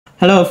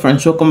Hello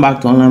friends, welcome back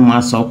to Online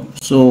Maths Up.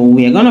 So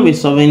we are going to be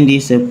solving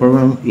this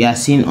problem we are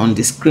seeing on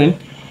the screen.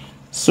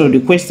 So the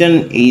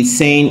question is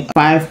saying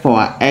 5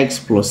 power x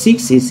plus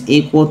 6 is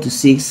equal to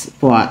 6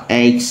 power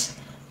x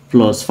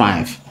plus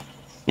 5.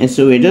 And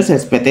so we're just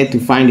expected to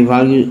find the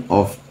value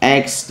of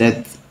x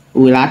that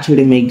will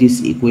actually make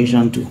this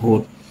equation to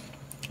hold.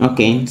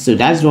 Okay, so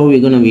that's what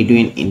we're going to be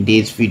doing in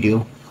this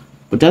video.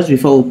 But just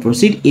before we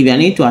proceed, if you are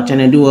new to our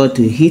channel, do well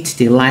to hit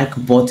the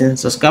like button,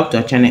 subscribe to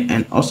our channel,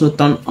 and also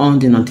turn on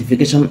the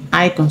notification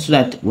icon so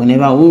that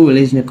whenever we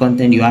release new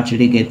content, you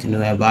actually get to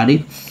know about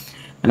it.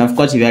 And of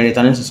course, if you are a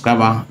returning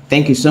subscriber,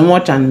 thank you so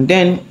much. And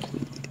then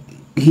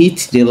hit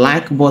the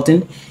like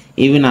button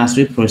even as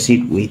we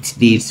proceed with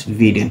this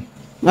video.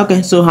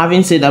 Okay, so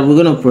having said that,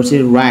 we're going to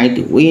proceed right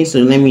away. So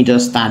let me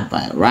just start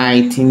by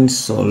writing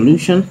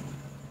solution.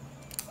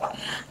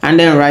 And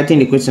then writing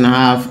the question,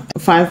 I have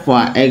 5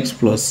 power x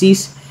plus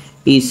 6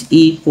 is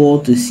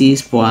equal to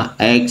 6 power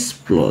x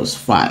plus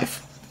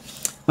 5.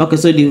 Okay,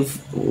 so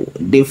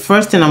the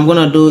first thing I'm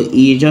going to do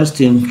is just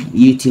to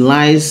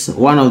utilize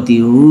one of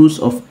the rules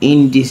of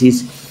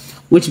indices,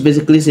 which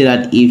basically say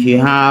that if you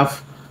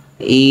have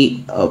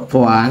a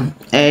power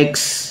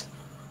x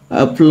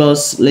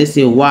plus, let's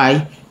say,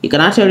 y, you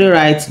can actually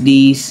write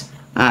this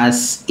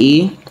as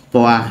a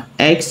power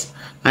x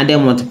and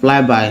then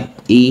multiply by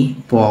a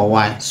power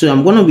y. So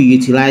I'm going to be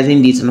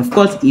utilizing this, and of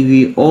course if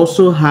you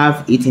also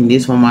have it in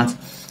this format,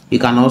 you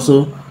can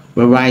also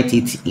rewrite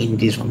it in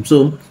this form.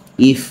 So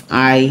if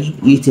I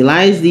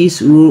utilize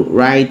this rule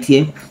right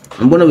here,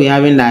 I'm going to be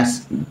having that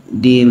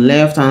the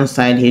left hand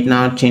side here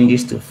now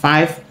changes to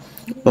 5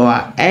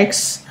 power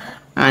x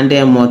and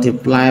then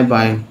multiply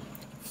by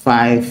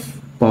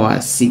 5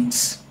 power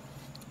 6.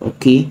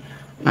 Okay,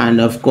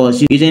 and of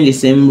course using the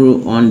same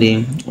rule on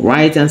the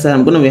right hand side,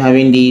 I'm going to be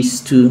having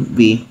these to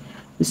be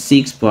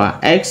 6 power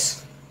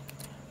x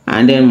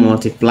and then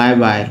multiply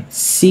by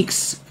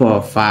 6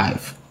 power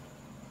 5.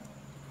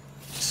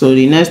 So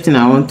the next thing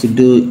I want to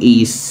do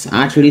is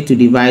actually to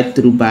divide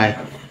through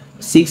by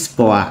 6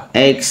 power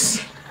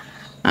x,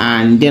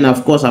 and then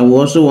of course I will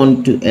also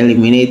want to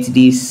eliminate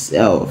this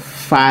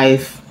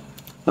 5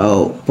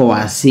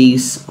 power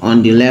 6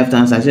 on the left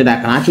hand side, so that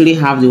I can actually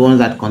have the ones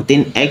that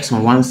contain x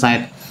on one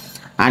side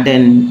and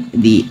then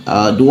the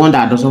one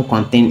that doesn't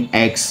contain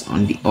x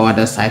on the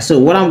other side. So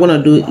what I'm going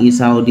to do is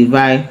I'll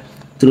divide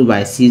through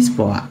by 6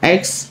 power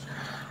x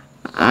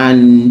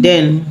and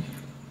then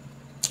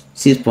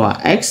 6 power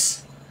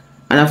x,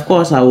 and of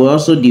course I will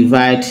also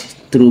divide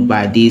through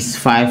by this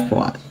 5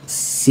 power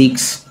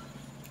 6.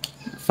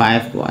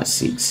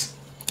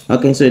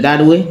 Okay, so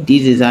that way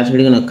this is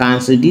actually going to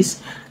cancel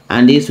this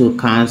and this will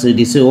cancel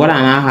this. So what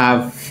I now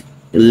have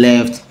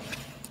left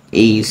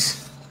is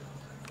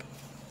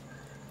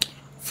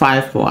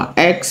 5 power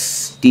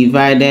x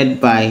divided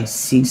by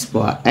 6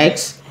 power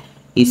x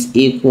is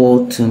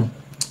equal to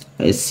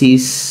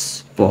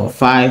 6 power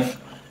 5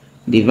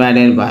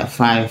 divided by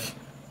 5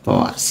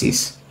 power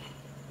 6.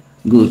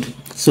 Good.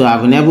 So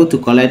I've been able to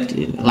collect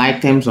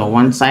like terms on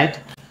one side.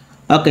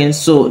 Okay,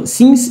 so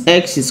since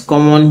x is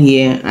common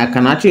here, I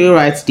can actually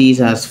write this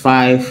as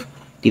 5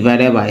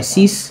 divided by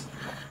 6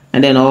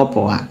 and then all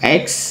power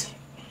x,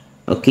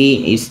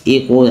 okay, is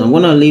equal. I'm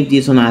going to leave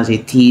this one as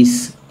it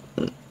is.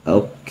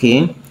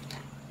 Okay,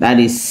 that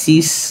is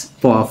 6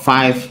 power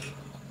 5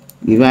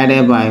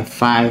 divided by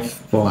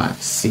 5 power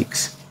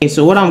 6. Okay,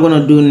 so what I'm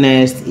going to do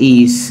next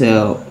is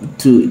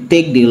to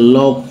take the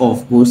log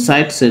of both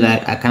sides so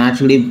that I can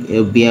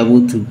actually be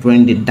able to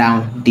bring it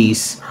down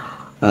this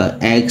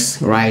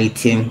x right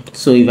here.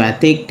 So if I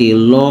take the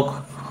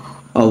log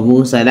of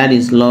both sides, that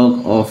is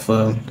log of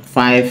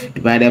 5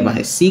 divided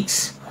by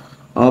 6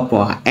 all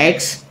power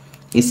x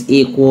is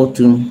equal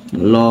to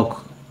log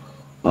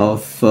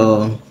of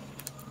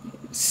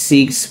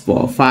 6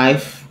 power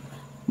 5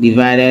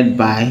 divided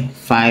by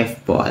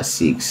 5 power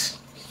 6.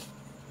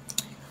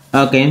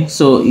 Okay,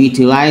 so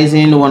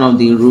utilizing one of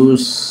the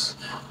rules,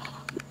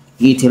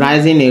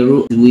 utilizing a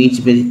rule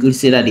which basically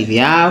say that if you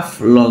have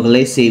log,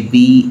 let's say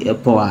b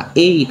power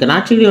a, you can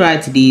actually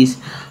write this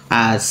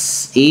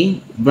as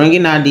a,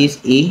 bringing out this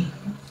a,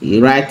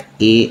 you write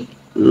a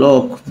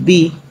log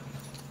b.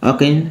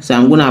 Okay, so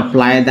I'm going to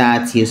apply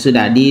that here so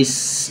that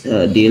this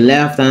the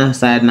left hand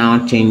side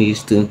now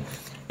changes to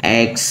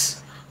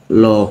x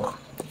log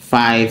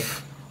 5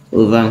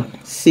 over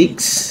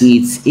 6.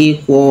 It's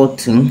equal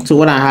to, so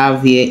what I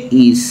have here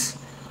is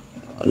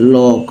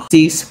log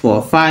 6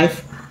 power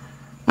 5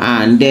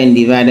 and then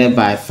divided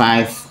by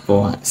 5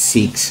 power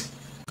 6.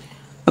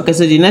 Okay,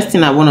 so the next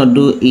thing I want to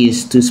do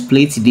is to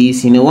split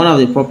this. You know, one of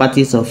the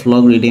properties of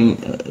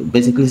logarithm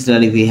basically is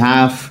that if we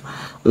have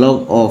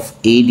log of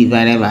a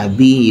divided by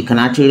b, you can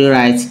actually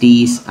write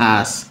this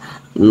as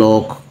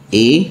log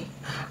a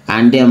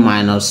and then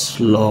minus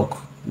log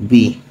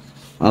b.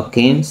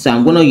 Okay, so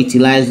I'm going to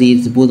utilize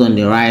this both on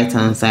the right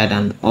hand side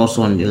and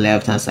also on the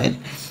left hand side.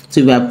 So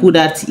if I put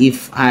that,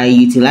 if I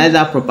utilize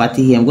that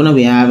property here, I'm going to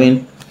be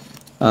having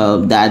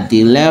that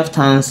the left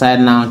hand side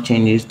now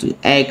changes to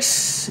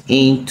x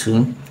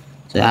into,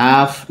 so I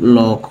have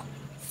log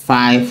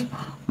 5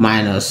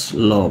 minus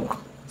log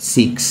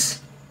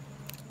 6.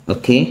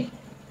 Okay,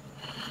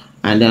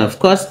 and then of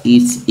course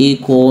it's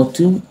equal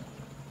to,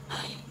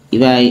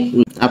 if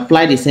I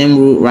apply the same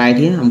rule right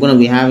here, I'm going to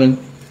be having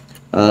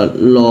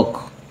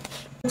log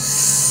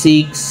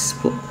 6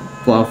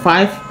 power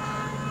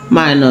 5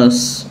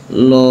 minus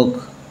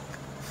log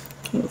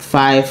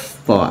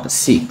 5 power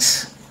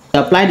 6.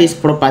 Apply this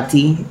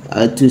property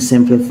to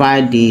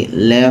simplify the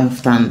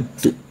left hand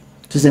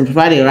to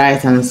simplify the right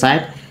hand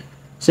side,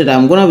 so that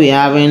I'm going to be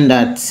having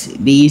that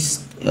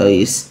this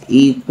is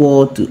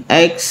equal to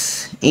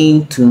x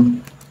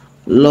into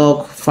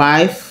log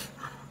 5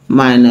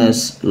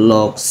 minus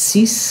log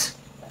 6.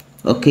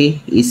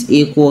 Okay, is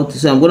equal to,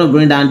 so I'm going to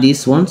bring down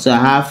this one, so I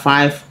have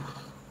 5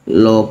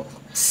 log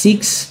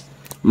 6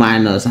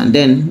 minus, and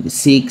then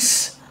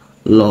 6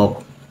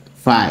 log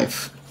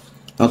 5.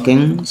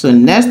 Okay, so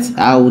next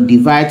I will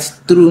divide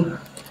through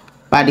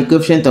by the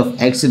coefficient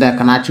of x, so that I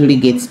can actually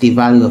get the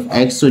value of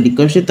x. So the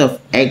coefficient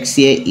of x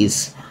here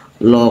is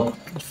log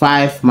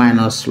 5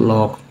 minus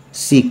log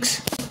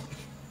 6.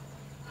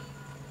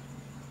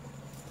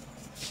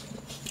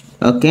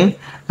 Okay,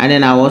 and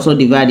then I'll also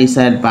divide this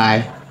side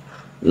by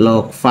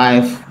log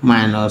 5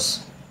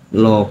 minus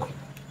log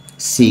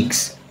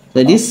 6.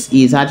 So this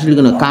is actually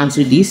going to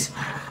cancel this,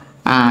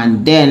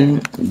 and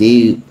then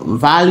the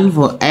value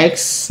for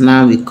x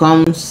now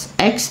becomes,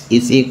 x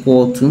is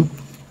equal to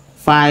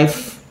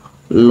 5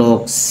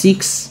 log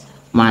 6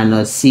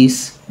 minus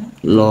 6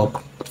 log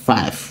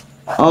 5,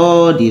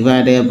 all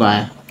divided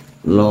by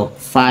log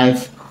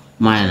 5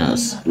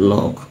 minus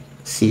log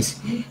 6.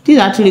 This is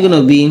actually going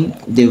to be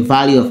the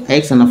value of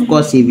x, and of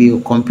course if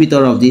you compute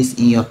all of this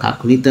in your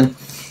calculator,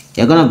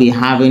 you're going to be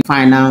having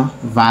final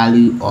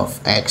value of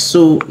x.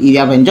 So if you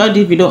have enjoyed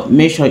this video,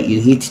 make sure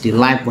you hit the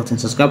like button,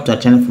 subscribe to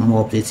our channel for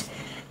more updates,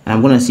 and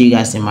I'm going to see you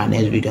guys in my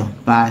next video.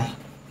 Bye.